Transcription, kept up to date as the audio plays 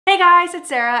Hey guys, it's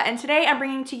Sarah, and today I'm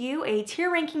bringing to you a tier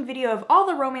ranking video of all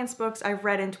the romance books I've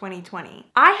read in 2020.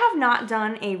 I have not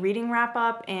done a reading wrap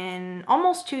up in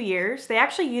almost 2 years. They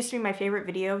actually used to be my favorite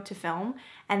video to film,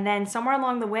 and then somewhere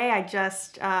along the way I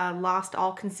just lost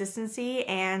all consistency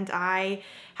and I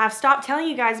have stopped telling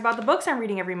you guys about the books I'm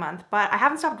reading every month, but I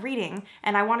haven't stopped reading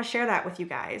and I want to share that with you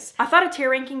guys. I thought a tier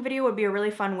ranking video would be a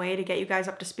really fun way to get you guys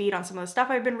up to speed on some of the stuff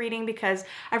I've been reading because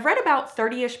I've read about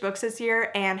 30-ish books this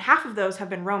year and half of those have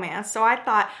been romance. So I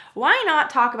thought, why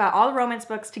not talk about all the romance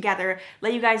books together,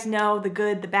 let you guys know the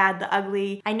good, the bad, the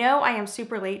ugly. I know I am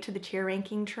super late to the tier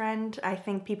ranking trend. I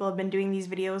think people have been doing these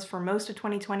videos for most of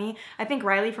 2020. I think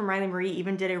Riley from Riley Marie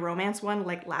even did a romance one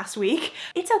like last week.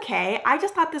 It's okay. I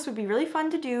just thought this would be really fun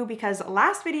to do because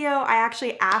last video I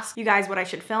actually asked you guys what I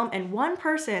should film and one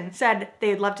person said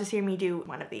they'd love to see me do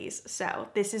one of these. So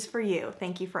this is for you.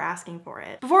 Thank you for asking for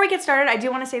it. Before we get started, I do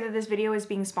want to say that this video is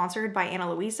being sponsored by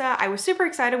Ana Luisa. I was super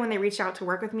excited when they reached out to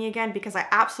work with me again because I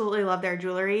absolutely love their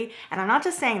jewelry. And I'm not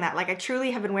just saying that, like I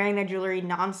truly have been wearing their jewelry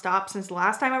non-stop since the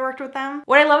last time I worked with them.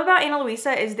 What I love about Ana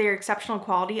Luisa is their exceptional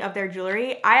quality of their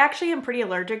jewelry. I actually am pretty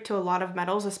allergic to a lot of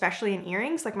metals, especially in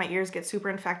earrings. Like my ears get super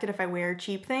infected if I wear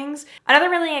cheap things. Another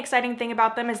really exciting thing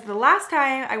about them is the last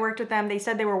time I worked with them, they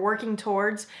said they were working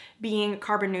towards being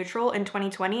carbon neutral in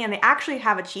 2020, and they actually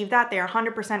have achieved that. They are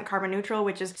 100% carbon neutral,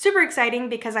 which is super exciting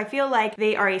because I feel like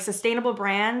they are a sustainable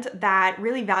brand that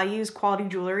really values quality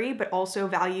jewelry, but also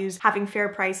values having fair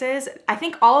prices. I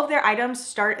think all of their items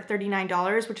start at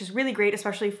 $39, which is really great,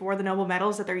 especially for the noble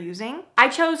metals that they're using. I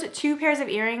chose 2 pairs of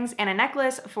earrings and a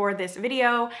necklace for this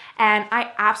video, and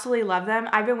I absolutely love them.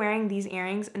 I've been wearing these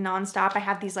earrings nonstop. I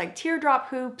have these like teardrop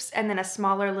hoops and then a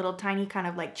smaller little tiny kind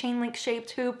of like chain link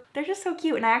shaped hoop. They're just so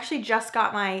cute, and I actually just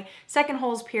got my second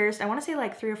holes pierced, I want to say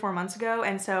like 3 or 4 months ago,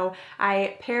 and so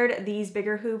I paired these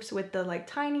bigger hoops with the like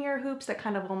tinier hoops that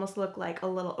kind of almost look like a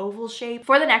little oval shape.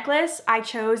 For the necklace, I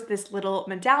chose this little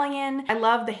medallion. I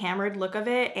love the hammered look of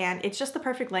it, and it's just the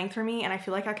perfect length for me, and I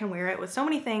feel like I can wear it with so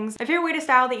many things. My favorite way to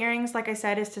style the earrings, like I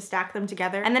said, is to stack them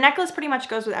together, and the necklace pretty much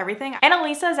goes with everything. Ana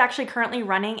Luisa is actually currently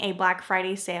running a Black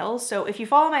Friday sale, so if you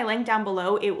follow my link down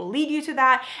below, it will lead you to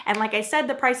that. And like I said,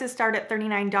 the prices start at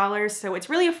 $39, so it's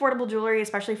really affordable jewelry,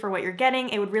 especially for what you're getting.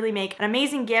 It would really make an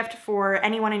amazing gift for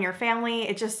anyone in your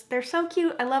family. They're so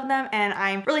cute. I love them, and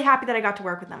I'm really happy that I got to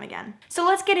work with them again. So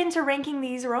let's get into ranking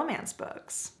these romance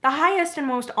books. The highest and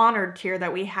most honored tier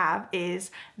that we have is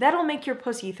That'll Make Your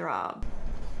Pussy Throb.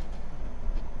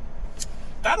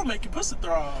 That'll make your pussy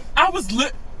throb. I was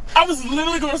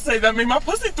literally gonna say that made my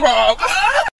pussy throb.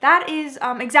 That is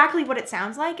exactly what it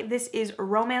sounds like. This is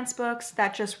romance books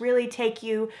that just really take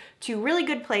you to really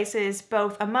good places,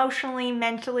 both emotionally,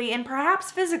 mentally, and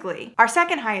perhaps physically. Our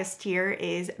second highest tier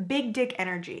is Big Dick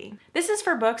Energy. This is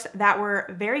for books that were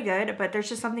very good, but there's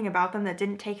just something about them that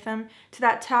didn't take them to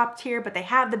that top tier, but they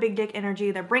have the big dick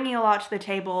energy. They're bringing a lot to the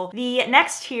table. The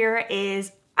next tier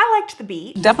is I Liked the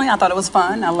Beat. Definitely, I thought it was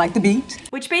fun. I liked the beat.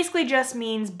 Which basically just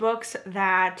means books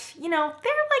that, you know,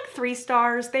 they're like 3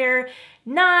 stars. They're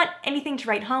not anything to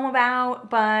write home about,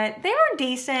 but they were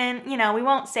decent. You know, we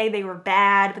won't say they were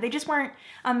bad, but they just weren't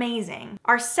amazing.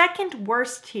 Our second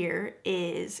worst tier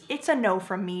is It's a No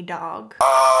From Me, Dog.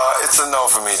 It's a no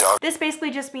for me, dog. This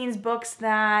basically just means books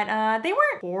that they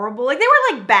weren't horrible. Like, they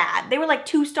were like bad. They were like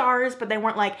 2 stars, but they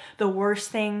weren't like the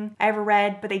worst thing I ever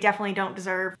read, but they definitely don't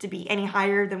deserve to be any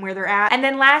higher than where they're at. And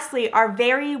then lastly, our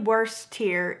very worst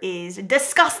tier is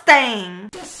Disgusting.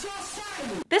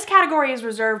 This category is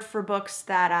reserved for books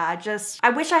that I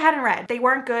wish I hadn't read. They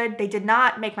weren't good. They did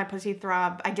not make my pussy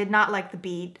throb. I did not like the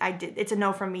beat. It's a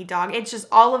no from me, dog. It's just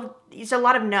it's a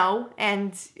lot of no,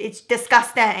 and it's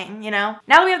disgusting, you know?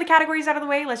 Now that we have the categories out of the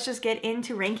way, let's just get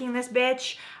into ranking this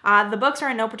bitch. The books are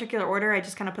in no particular order. I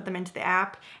just kind of put them into the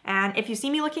app. And if you see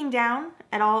me looking down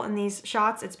at all in these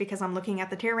shots, it's because I'm looking at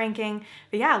the tier ranking.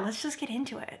 But yeah, let's just get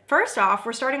into it. First off,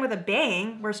 we're starting with a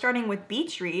bang. We're starting with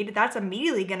Beach Read. That's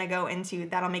immediately gonna go into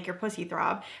That'll Make Your Pussy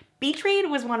Throb. Beach Read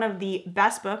was one of the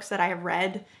best books that I have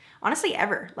read honestly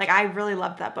ever. Like, I really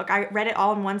loved that book. I read it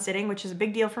all in one sitting, which is a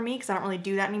big deal for me because I don't really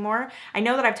do that anymore. I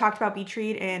know that I've talked about Beach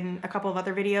Read in a couple of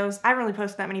other videos. I haven't really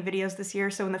posted that many videos this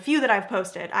year, so in the few that I've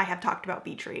posted, I have talked about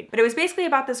Beach Read. But it was basically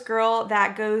about this girl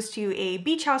that goes to a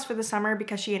beach house for the summer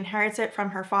because she inherits it from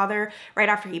her father right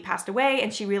after he passed away,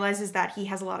 and she realizes that he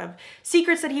has a lot of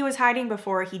secrets that he was hiding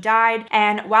before he died.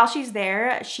 And while she's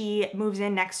there, she moves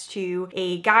in next to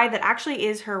a guy that actually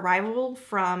is her rival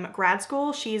from grad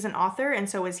school. She is an author, and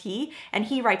so is he. he, and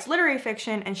he writes literary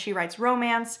fiction and she writes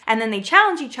romance, and then they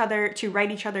challenge each other to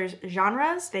write each other's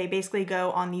genres. They basically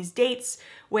go on these dates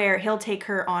where he'll take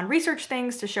her on research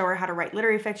things to show her how to write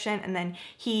literary fiction, and then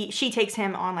she takes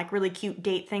him on like really cute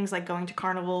date things like going to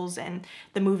carnivals and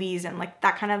the movies and like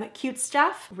that kind of cute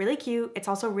stuff. Really cute. It's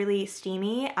also really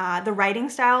steamy. The writing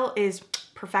style is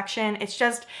perfection. It's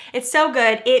so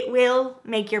good. It will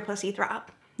make your pussy throb.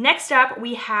 Next up,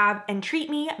 we have Entreat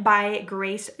Me by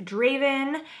Grace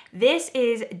Draven. This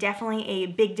is definitely a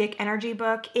big dick energy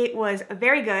book. It was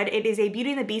very good. It is a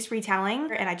Beauty and the Beast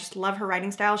retelling, and I just love her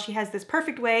writing style. She has this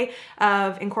perfect way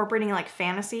of incorporating like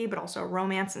fantasy, but also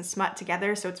romance and smut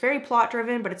together. So it's very plot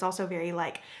driven, but it's also very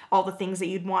like all the things that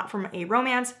you'd want from a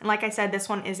romance. And like I said, this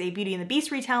one is a Beauty and the Beast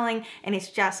retelling, and it's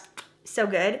just so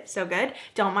good, so good.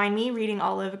 Don't mind me reading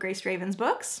all of Grace Draven's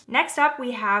books. Next up,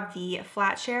 we have The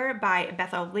Flatshare by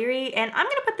Beth O'Leary, and I'm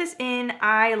gonna put this in,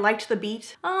 I liked the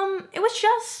beat. It was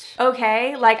just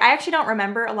okay. Like, I actually don't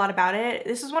remember a lot about it.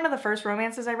 This is one of the first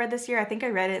romances I read this year. I think I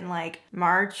read it in like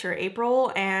March or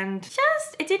April, and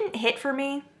just, it didn't hit for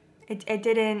me. It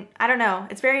didn't, I don't know.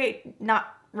 It's very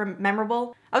not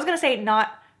memorable. I was gonna say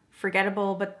not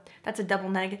forgettable, but that's a double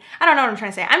negative. I don't know what I'm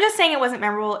trying to say. I'm just saying it wasn't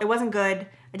memorable. It wasn't good.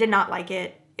 I did not like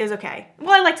it. It was okay.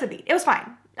 Well, I liked the beat. It was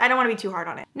fine. I don't want to be too hard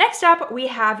on it. Next up, we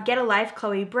have Get a Life,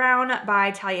 Chloe Brown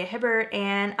by Talia Hibbert,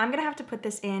 and I'm gonna have to put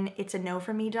this in It's a No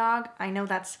for Me, dog. I know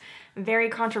that's very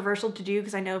controversial to do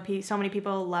because I know so many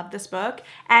people love this book.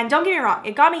 And don't get me wrong,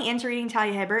 it got me into reading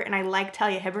Talia Hibbert, and I like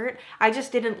Talia Hibbert. I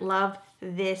just didn't love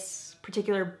this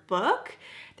particular book.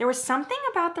 There was something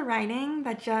about the writing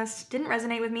that just didn't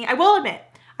resonate with me. I will admit,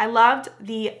 I loved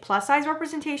the plus size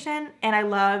representation, and I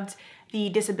loved the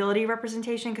disability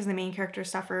representation because the main character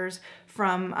suffers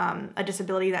from a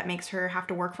disability that makes her have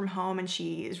to work from home, and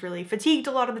she is really fatigued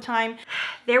a lot of the time.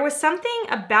 There was something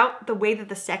about the way that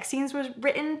the sex scenes was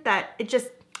written that it just,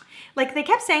 like, they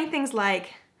kept saying things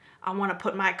like, I want to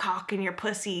put my cock in your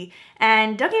pussy.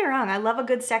 And don't get me wrong, I love a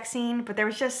good sex scene, but there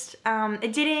was just,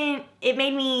 it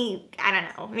made me, I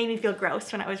don't know, it made me feel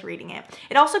gross when I was reading it.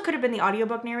 It also could have been the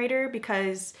audiobook narrator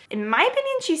because, in my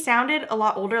opinion, she sounded a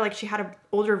lot older, like she had an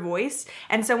older voice.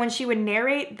 And so when she would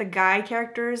narrate the guy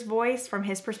character's voice from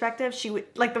his perspective, she would,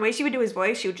 like the way she would do his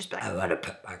voice, she would just be like, I want to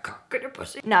put my cock in your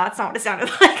pussy. No, that's not what it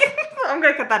sounded like. I'm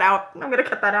gonna cut that out. I'm gonna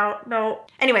cut that out. No.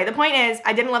 Anyway, the point is,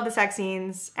 I didn't love the sex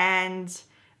scenes, and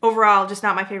overall, just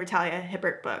not my favorite Talia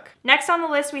Hibbert book. Next on the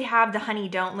list, we have The Honey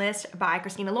Don't List by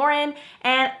Christina Lauren,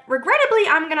 and regrettably,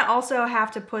 I'm gonna also have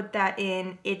to put that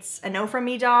in It's a No from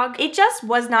Me, dog. It just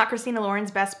was not Christina Lauren's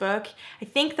best book. I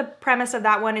think the premise of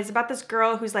that one is about this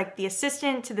girl who's like the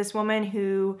assistant to this woman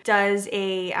who does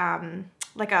a,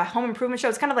 like a home improvement show.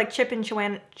 It's kind of like Chip and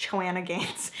Joanna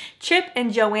Gaines. Chip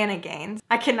and Joanna Gaines.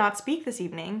 I cannot speak this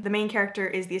evening. The main character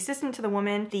is the assistant to the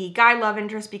woman. The guy love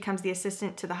interest becomes the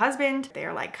assistant to the husband.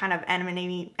 They're like kind of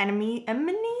enemies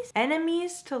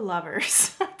to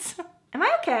lovers. Am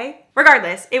I okay?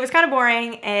 Regardless, it was kind of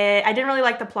boring. I didn't really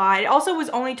like the plot. It also was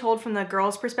only told from the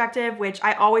girl's perspective, which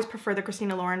I always prefer the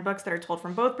Christina Lauren books that are told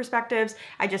from both perspectives.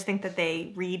 I just think that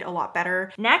they read a lot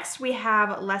better. Next, we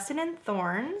have Lesson in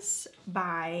Thorns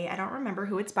by, I don't remember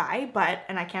who it's by,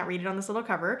 and I can't read it on this little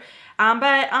cover.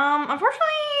 Unfortunately,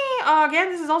 again,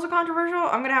 this is also controversial.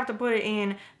 I'm gonna have to put it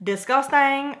in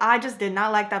Disgusting. I just did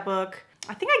not like that book.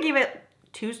 I think I gave it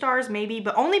 2 stars maybe,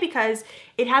 but only because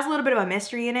it has a little bit of a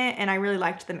mystery in it, and I really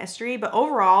liked the mystery. But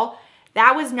overall,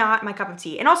 that was not my cup of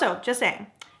tea. And also, just saying,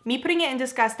 me putting it in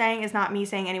disgusting is not me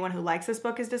saying anyone who likes this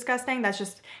book is disgusting. That's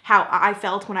just how I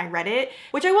felt when I read it.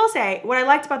 Which I will say, what I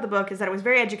liked about the book is that it was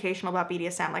very educational about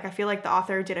BDSM. Like, I feel like the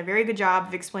author did a very good job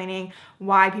of explaining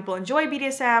why people enjoy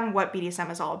BDSM, what BDSM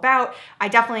is all about. I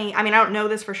don't know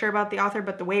this for sure about the author,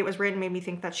 but the way it was written made me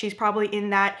think that she's probably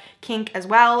in that kink as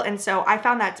well. And so I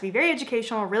found that to be very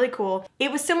educational, really cool.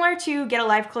 It was similar to Get a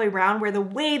Life, Chloe Brown, where the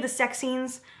way the sex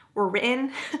scenes were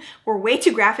written were way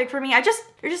too graphic for me. They're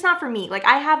just not for me. Like,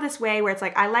 I have this way where it's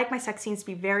like, I like my sex scenes to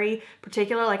be very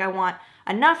particular. Like, I want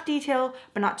enough detail,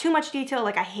 but not too much detail.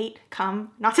 Like, I hate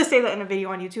cum. Not to say that in a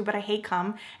video on YouTube, but I hate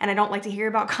cum, and I don't like to hear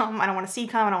about cum. I don't want to see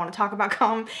cum. I don't want to talk about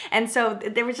cum. And so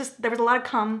there was a lot of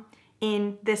cum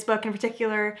in this book in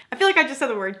particular. I feel like I just said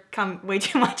the word cum way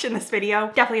too much in this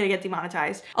video. Definitely gonna get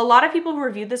demonetized. A lot of people who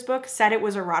reviewed this book said it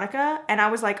was erotica, and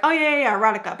I was like, oh yeah,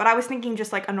 erotica. But I was thinking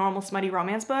just like a normal smutty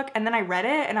romance book, and then I read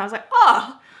it and I was like,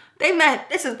 oh, they meant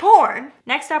this is porn.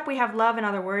 Next up, we have Love in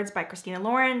Other Words by Christina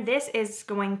Lauren. This is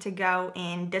going to go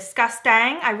in Disgusting.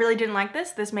 I really didn't like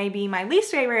this. This may be my least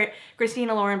favorite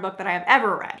Christina Lauren book that I have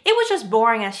ever read. It was just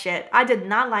boring as shit. I did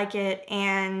not like it,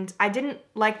 and I didn't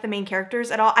like the main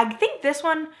characters at all. I think this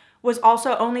one was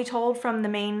also only told from the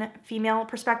main female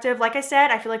perspective. Like I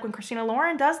said, I feel like when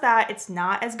Christina-Lauren does that, it's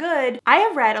not as good. I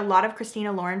have read a lot of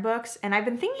Christina-Lauren books, and I've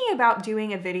been thinking about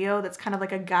doing a video that's kind of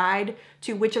like a guide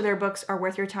to which of their books are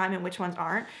worth your time and which ones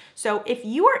aren't. So if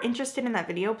you are interested in that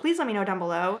video, please let me know down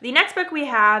below. The next book we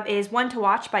have is One to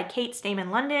Watch by Kate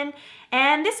Stayman-London,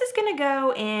 and this is gonna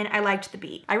go in I Liked the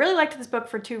Beat. I really liked this book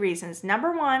for two reasons.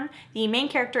 Number one, the main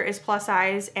character is plus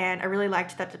size, and I really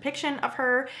liked that depiction of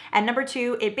her. And number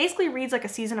two, it basically reads like a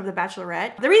season of The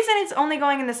Bachelorette. The reason it's only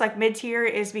going in this like mid-tier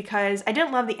is because I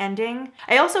didn't love the ending.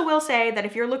 I also will say that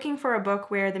if you're looking for a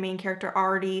book where the main character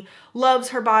already loves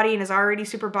her body and is already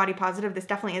super body positive, this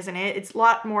definitely isn't it. It's a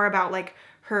lot more about like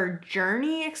her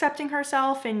journey accepting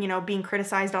herself and, you know, being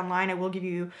criticized online. I will give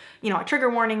you, you know, a trigger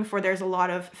warning for there's a lot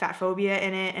of fat phobia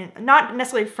in it, and not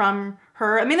necessarily from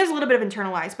her. I mean, there's a little bit of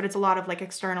internalized, but it's a lot of like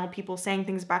external people saying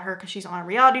things about her because she's on a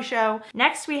reality show.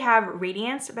 Next, we have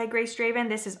Radiance by Grace Draven.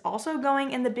 This is also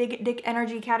going in the big dick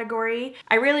energy category.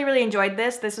 I really, really enjoyed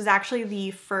this. This was actually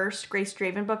the first Grace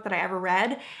Draven book that I ever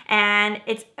read, and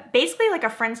it's basically like a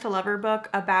friends to lover book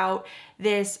about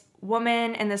this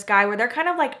woman and this guy where they're kind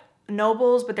of like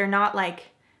nobles, but they're not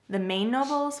like the main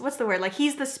nobles. What's the word? Like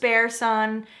he's the spare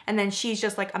son and then she's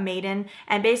just like a maiden,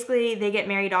 and basically they get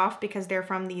married off because they're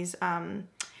from these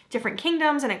different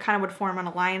kingdoms, and it kind of would form an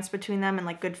alliance between them and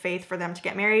like good faith for them to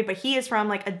get married. But he is from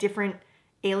like a different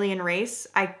alien race.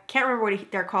 I can't remember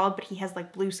what they're called, but he has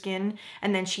like blue skin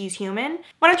and then she's human.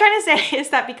 What I'm trying to say is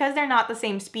that because they're not the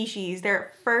same species,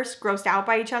 they're first grossed out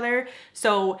by each other.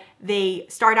 So they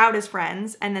start out as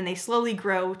friends and then they slowly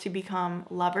grow to become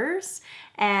lovers.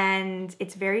 And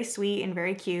it's very sweet and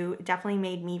very cute. It definitely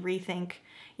made me rethink,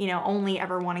 you know, only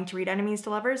ever wanting to read enemies to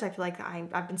lovers. I feel like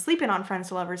I've been sleeping on friends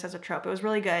to lovers as a trope. It was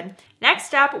really good.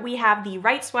 Next up, we have The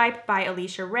Right Swipe by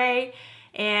Alisha Ray.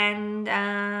 And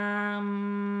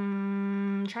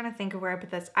trying to think of where I put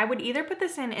this. I would either put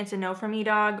this in It's a No for Me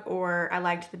Dog or I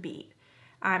Liked the Beat.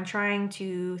 I'm trying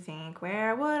to think,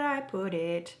 where would I put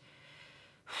it?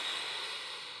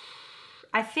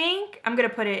 I think I'm gonna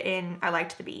put it in I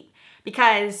Liked the Beat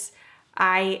because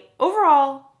I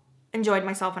overall enjoyed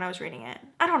myself when I was reading it.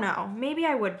 I don't know, maybe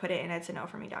I would put it in It's a No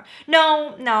for Me Dog.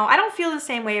 No, I don't feel the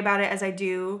same way about it as I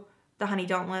do The Honey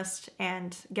Don't List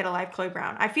and Get a Life Chloe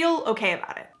Brown. I feel okay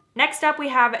about it. Next up, we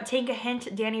have Take a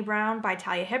Hint, Dani Brown by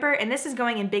Talia Hibbert, and this is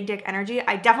going in big dick energy.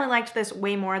 I definitely liked this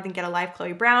way more than Get a Life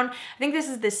Chloe Brown. I think this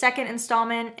is the second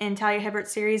installment in Talia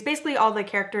Hibbert's series. Basically, all the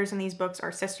characters in these books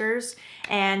are sisters,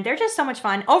 and they're just so much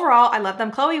fun. Overall, I love them.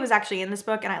 Chloe was actually in this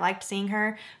book, and I liked seeing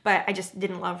her, but I just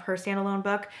didn't love her standalone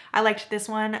book. I liked this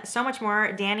one so much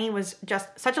more. Dani was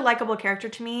just such a likable character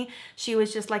to me. She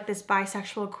was just like this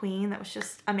bisexual queen that was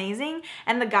just amazing,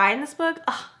 and the guy in this book,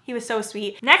 ugh, he was so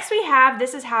sweet. Next, we have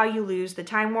This Is How You Lose the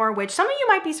Time War, which some of you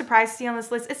might be surprised to see on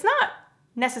this list. It's not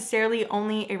necessarily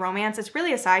only a romance. It's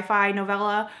really a sci-fi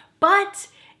novella, but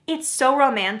it's so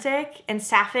romantic and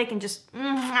sapphic and just,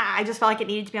 I just felt like it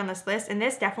needed to be on this list. And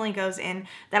this definitely goes in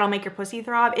That'll Make Your Pussy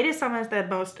Throb. It is some of the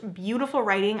most beautiful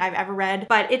writing I've ever read,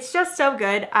 but it's just so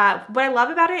good. What I love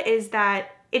about it is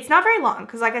that it's not very long,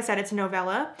 because like I said, it's a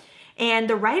novella, and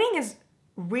the writing is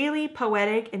really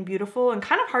poetic and beautiful and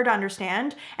kind of hard to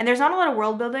understand, and there's not a lot of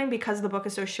world building because the book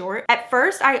is so short. At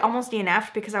first I almost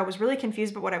DNF'd because I was really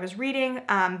confused about what I was reading,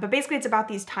 but basically it's about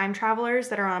these time travelers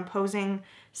that are on opposing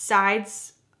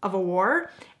sides of a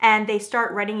war, and they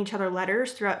start writing each other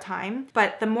letters throughout time.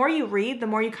 But the more you read, the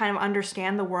more you kind of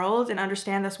understand the world and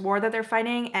understand this war that they're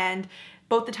fighting, and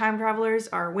both the time travelers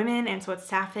are women, and so it's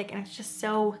sapphic and it's just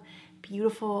so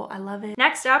beautiful. I love it.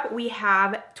 Next up, we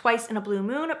have Twice in a Blue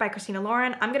Moon by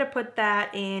Christina-Lauren. I'm gonna put that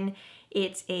in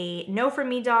It's a No for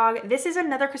Me Dog. This is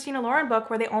another Christina-Lauren book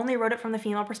where they only wrote it from the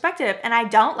female perspective, and I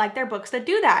don't like their books that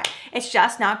do that. It's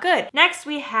just not good. Next,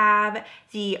 we have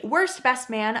The Worst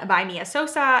Best Man by Mia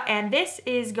Sosa, and this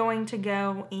is going to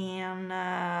go in,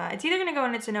 it's either gonna go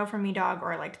in It's a No for Me Dog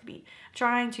or I Like the Beat. I'm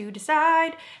trying to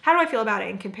decide, how do I feel about it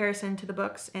in comparison to the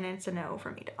books in It's a No for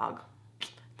Me Dog?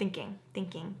 Thinking. I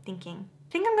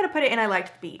think I'm gonna put it in I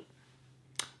Liked the Beat.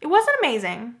 It wasn't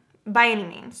amazing by any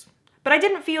means, but I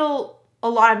didn't feel a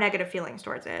lot of negative feelings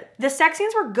towards it. The sex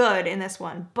scenes were good in this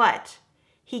one, but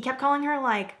he kept calling her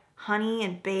like honey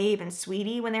and babe and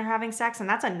sweetie when they were having sex, and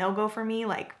that's a no-go for me.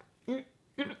 Like,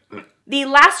 The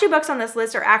last two books on this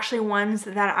list are actually ones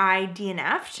that I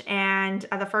DNF'd, and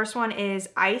the first one is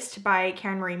Iced by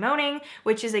Karen Marie Moning,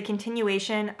 which is a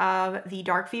continuation of the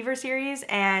Dark Fever series,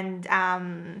 and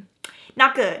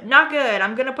Not good, not good.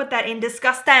 I'm gonna put that in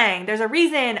disgusting. There's a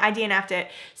reason I DNF'd it.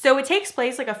 So it takes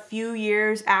place like a few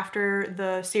years after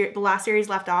the last series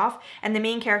left off, and the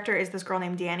main character is this girl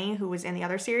named Dani who was in the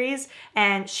other series,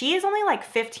 and she is only like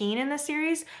 15 in this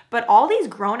series, but all these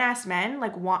grown-ass men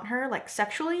like want her like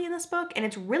sexually in this book, and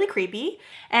it's really creepy.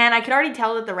 And I could already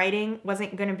tell that the writing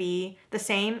wasn't gonna be the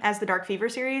same as the Dark Fever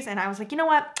series, and I was like, you know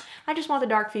what? I just want the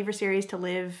Dark Fever series to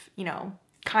live, you know,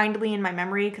 kindly in my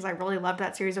memory, because I really loved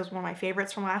that series. It was one of my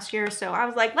favorites from last year. So I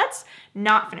was like, let's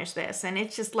not finish this. And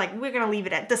it's just like, we're gonna leave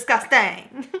it at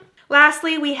disgusting.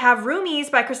 Lastly, we have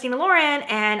Roomies by Christina Lauren,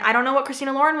 and I don't know what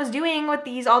Christina Lauren was doing with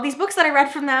all these books that I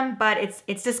read from them, but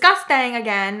it's disgusting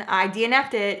again. I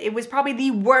DNF'd it. It was probably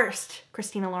the worst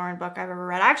Christina Lauren book I've ever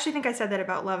read. I actually think I said that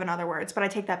about Love and Other Words, but I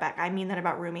take that back. I mean that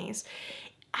about Roomies.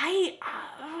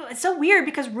 It's so weird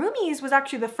because Roomies was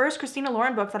actually the first Christina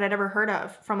Lauren book that I'd ever heard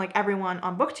of from like everyone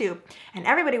on BookTube, and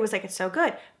everybody was like, it's so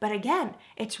good. But again,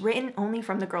 it's written only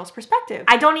from the girl's perspective.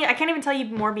 I can't even tell you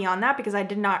more beyond that because I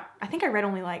think I read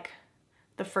only like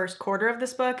the first quarter of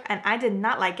this book, and I did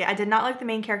not like it. I did not like the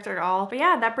main character at all. But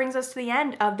yeah, that brings us to the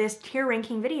end of this tier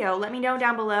ranking video. Let me know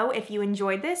down below if you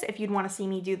enjoyed this, if you'd want to see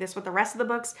me do this with the rest of the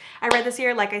books I read this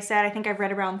year. Like I said, I think I've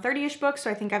read around 30-ish books, so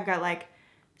I think I've got like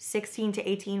 16 to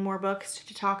 18 more books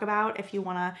to talk about if you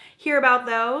want to hear about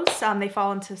those. They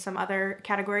fall into some other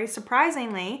categories.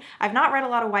 Surprisingly, I've not read a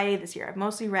lot of YA this year. I've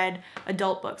mostly read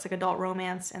adult books, like adult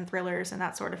romance and thrillers and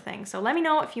that sort of thing. So let me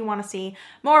know if you want to see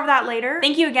more of that later.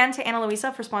 Thank you again to Ana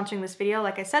Luisa for sponsoring this video.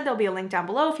 Like I said, there'll be a link down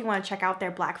below if you want to check out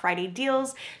their Black Friday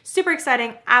deals. Super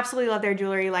exciting. Absolutely love their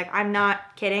jewelry. Like, I'm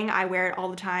not kidding. I wear it all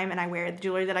the time, and I wear the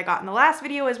jewelry that I got in the last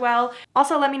video as well.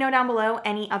 Also, let me know down below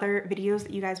any other videos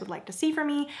that you guys would like to see from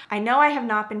me. I know I have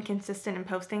not been consistent in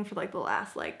posting for like the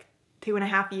last like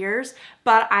 2.5 years,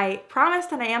 but I promised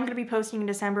that I am going to be posting in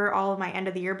December all of my end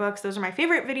of the year books. Those are my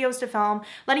favorite videos to film,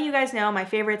 letting you guys know my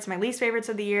favorites, my least favorites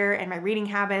of the year, and my reading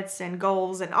habits and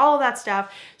goals and all of that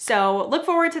stuff. So look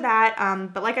forward to that.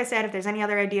 But like I said, if there's any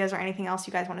other ideas or anything else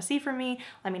you guys want to see from me,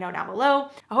 let me know down below.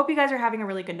 I hope you guys are having a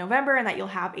really good November and that you'll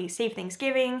have a safe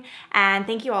Thanksgiving. And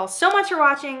thank you all so much for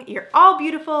watching. You're all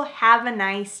beautiful. Have a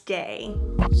nice day.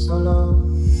 Solo,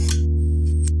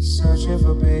 searching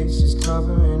for bases,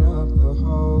 covering up the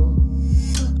hole.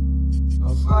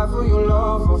 I'll fight for your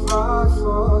love, I'll fight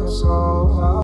for your soul.